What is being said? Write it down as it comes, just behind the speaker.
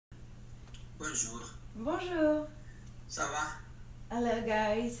Bonjour. Bonjour. Ça va? Hello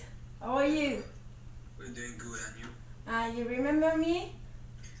guys. How are you? We're doing good, and you? You remember me?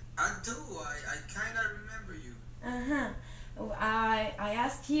 I do. I kind of remember you. I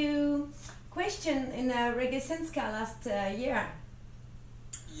asked you question in Reggae Senska last year.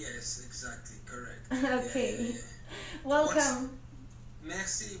 Yes, exactly. Correct. Okay. Yeah, yeah, yeah. Welcome.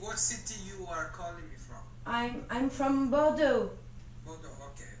 Merci. What city you are calling me from? I'm from Bordeaux, Bordeaux.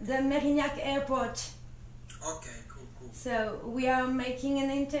 Okay. the Mérignac airport. Okay. Cool. Cool. So we are making an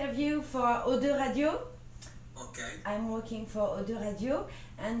interview for Eau2 Radio. Okay. I'm working for Eau2 Radio,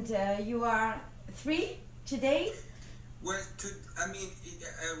 and you are three today. Well,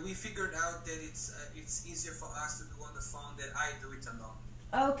 we figured out that it's easier for us to do on the phone than I do it alone.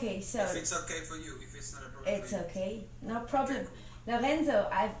 Okay, so If it's okay for you, if it's not a problem. it's for you. okay, no problem. Okay, cool. Lorenzo,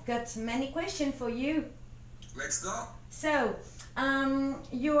 I've got many questions for you. Let's go. So,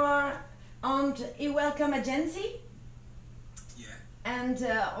 you are on the Welcome Agency Yeah. and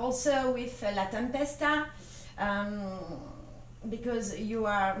also with La Tempesta, because you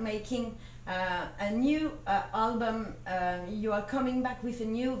are making a new album. You are coming back with a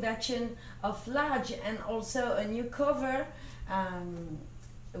new version of Large and also a new cover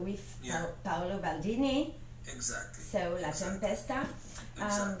with Paolo Baldini. Exactly. So La Tempesta.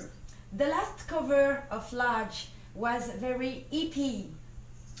 Exactly. The last cover of Large was very hippie,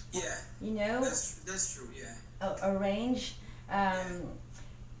 Yeah. you know, That's true. Yeah. arranged,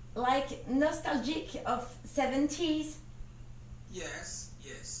 like nostalgic of 70s. Yes.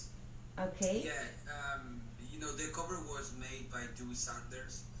 Yes. Okay. Yeah, the cover was made by Dewey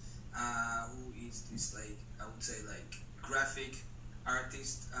Sanders, who is this, like, I would say, like, graphic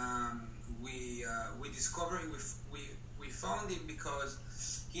artist. We discovered we found him because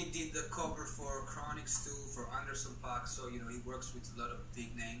he did the cover for Chronics too, for Anderson .Paak. So he works with a lot of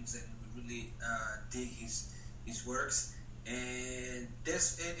big names, and we really dig his works. And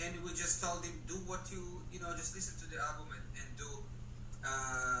we just told him, do what just listen to the album and do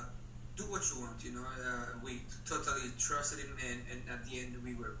what you want. We totally trusted him, and at the end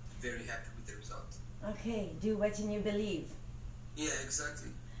we were very happy with the result. Okay, do what you believe. Yeah, exactly.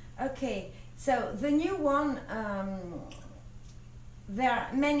 Okay, so the new one, there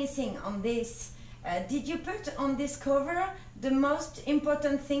are many things on this. Did you put on this cover the most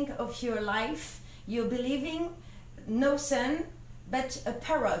important thing of your life? You're believing no sun, but a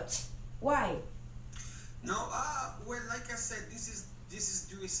parrot. Why? No, well, like I said, this is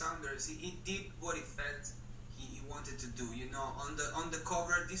Dewey Sanders. He did what he felt he wanted to do. On the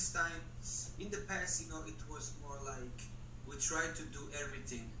cover this time. In the past, it was more like we tried to do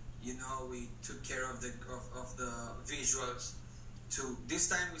everything. We took care of the visuals. This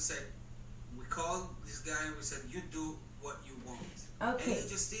time we called this guy and we said, you do what you want. Okay. And he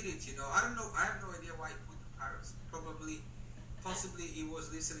just did it. I don't know. I have no idea why he put the parrots. Possibly he was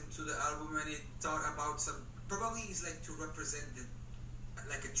listening to the album and he thought about probably it's like to represent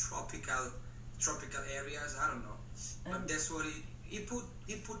like a tropical areas. I don't know. But that's what he put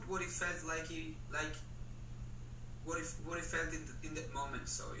what he felt like what he felt in that moment.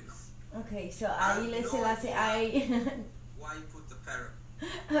 So Okay, so I why he put the parrot.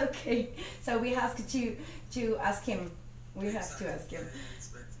 Okay, so we have to ask him. We have to ask him.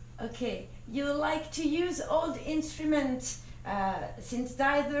 Okay, you like to use old instruments,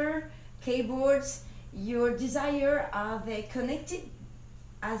 synthesizer, keyboards. Your desire, are they connected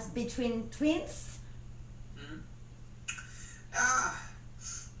as between twins?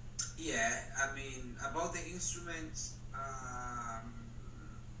 Yeah, about the instruments,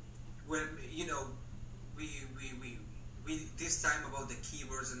 well, we this time about the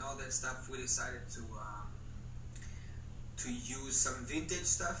keyboards and all that stuff, we decided to use some vintage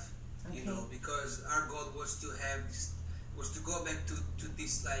stuff, Okay. because our goal was to go back to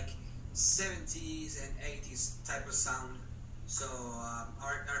this, like, 70s and 80s type of sound. So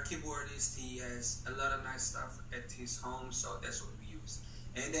our keyboardist, he has a lot of nice stuff at his home, so that's what we use.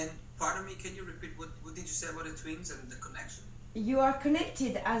 And then, pardon me, can you repeat what did you say about the twins and the connection? You are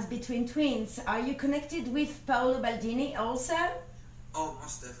connected as between twins. Are you connected with Paolo Baldini also? Oh,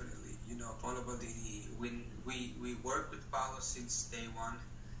 most definitely. Paolo Baldini, when we worked with Paolo since day one.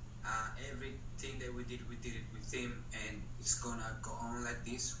 Everything that we did it with him, and it's gonna go on like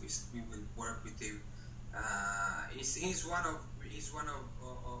this. We will work with him. He's one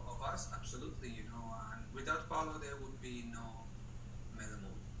of us, absolutely. And without Paolo, there would be no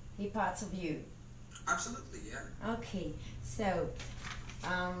Melamoon. He parts of you. Absolutely, yeah. Okay, so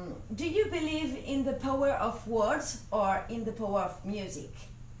do you believe in the power of words or in the power of music?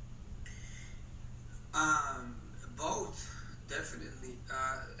 Both, definitely.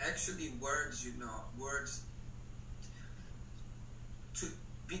 actually words, you know, words to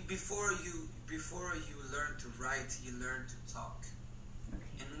before you learn to write, you learn to talk. Okay.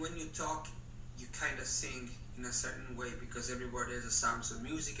 And when you talk, you kind of sing in a certain way because every word has a sound. So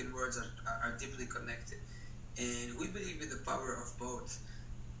music and words are deeply connected. And we believe in the power of both.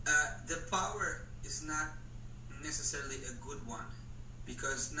 The power is not necessarily a good one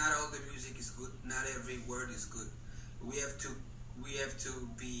because not all the music is good, not every word is good. We have to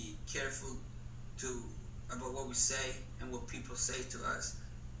be careful about what we say and what people say to us.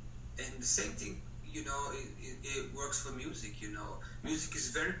 And the same thing, you know, it works for music, you know. Music is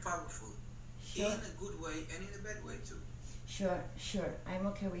very powerful. Sure. In a good way and in a bad way too. Sure, I'm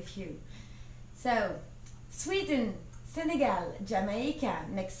okay with you. So, Sweden, Senegal, Jamaica,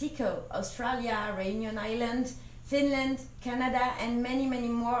 Mexico, Australia, Reunion Island, Finland, Canada, and many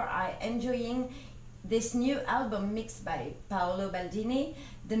more are enjoying this new album mixed by Paolo Baldini,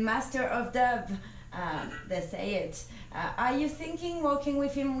 the master of dub. They say it. Are you thinking working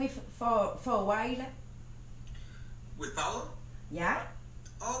with him for a while? With Paolo? Yeah.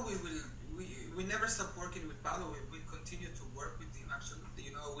 Oh, we never stop working with Paolo. We continue to work with him. Absolutely.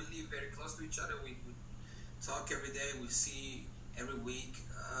 You know, we live very close to each other. We talk every day. We see every week.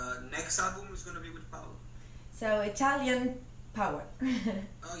 Next album is going to be with Paolo. So Italian power.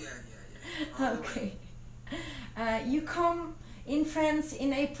 Oh yeah. Okay. You come in France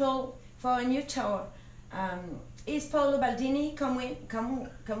in April for a new tour. Is Paolo Baldini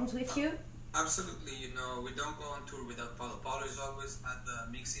comes with you? Absolutely. You know, we don't go on tour without Paolo. Paolo is always at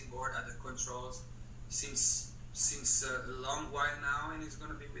the mixing board, at the controls, since a long while now, and he's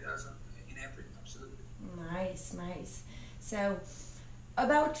going to be with us in April. Absolutely. Nice. So,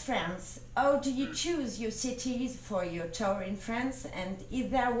 about France, how do you choose your cities for your tour in France, and is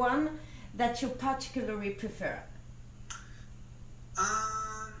there one that you particularly prefer?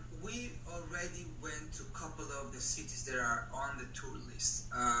 We already went to a couple of the cities that are on the tour list.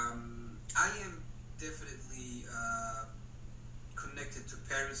 I am definitely connected to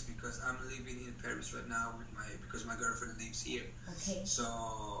Paris because I'm living in Paris right now because my girlfriend lives here. Okay. So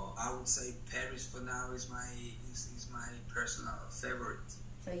I would say Paris for now is my personal favorite.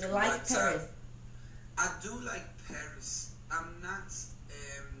 So you like Paris? I do like Paris. I'm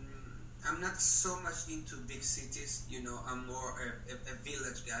not so much into big cities. You know, I'm more a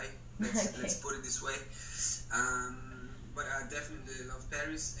village guy. Let's put it this way. But I definitely love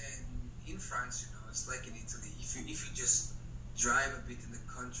Paris, and in France, you know, it's like in Italy. If you just drive a bit in the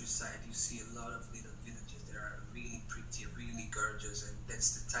countryside, you see a lot of little villages that are really pretty, really gorgeous, and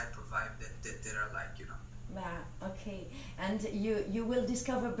that's the type of vibe that I like, you know. Okay. And you will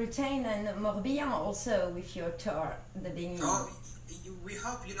discover Bretagne and Morbihan also with your tour, the beginning. Oh, we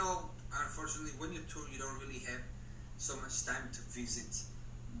hope, you know, unfortunately, when you tour, you don't really have so much time to visit.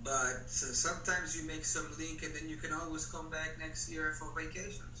 But sometimes you make some link, and then you can always come back next year for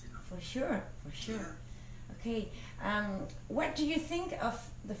vacations, you know. For sure. Yeah. Okay. What do you think of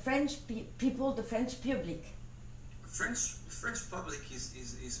the French people, the French public? French public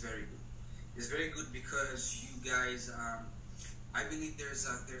is very good. It's very good because you guys, I believe there's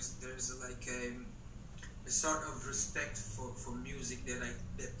like a sort of respect for music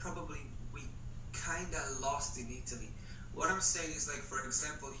that probably we kind of lost in Italy. What I'm saying is, like, for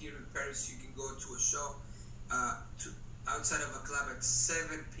example, here in Paris, you can go to a show outside of a club at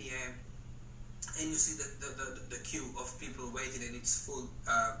 7 p.m. and you see the queue of people waiting, and it's full.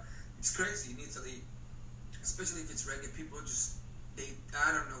 It's crazy in Italy, especially if it's reggae. People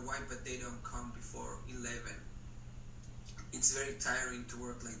I don't know why, but they don't come before 11. It's very tiring to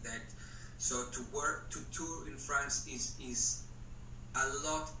work like that. So to tour in France is a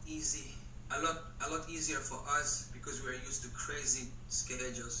lot easier for us because we're used to crazy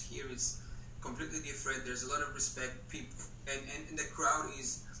schedules. Here it's completely different. There's a lot of respect. People and the crowd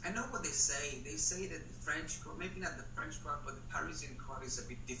is. I know what they say. They say that the French crowd, maybe not the French crowd, but the Parisian crowd is a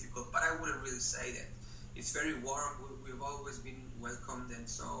bit difficult. But I wouldn't really say that. It's very warm. We've always been welcomed, and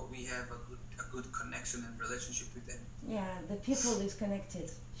so we have a good connection and relationship with them. Yeah, the people is connected.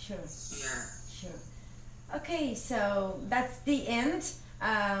 Sure. Yeah. Sure. Okay, so that's the end.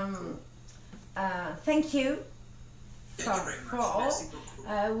 Thank you. Thank you very much. For all.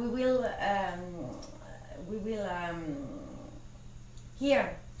 We will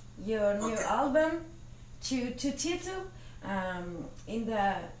hear your new album to Tito in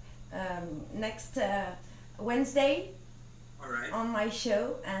the next Wednesday. All right. On my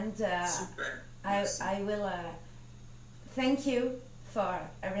show, and Super. I will thank you for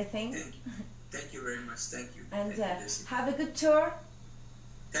everything. Thank you very much. Thank you. And thank you, have a good tour.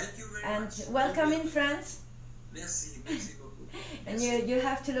 Thank you very much. And welcome in France. Merci beaucoup. And you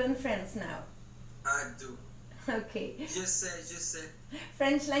have to learn French now. I do. Okay. Just say.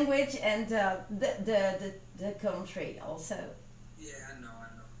 French language and the country also. Yeah, I know.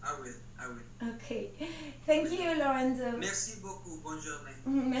 I will. Okay. Thank you, Lorenzo. Merci beaucoup. Bonne journée.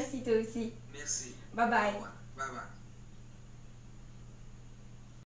 Merci toi aussi. Merci. Bye bye. Bye bye.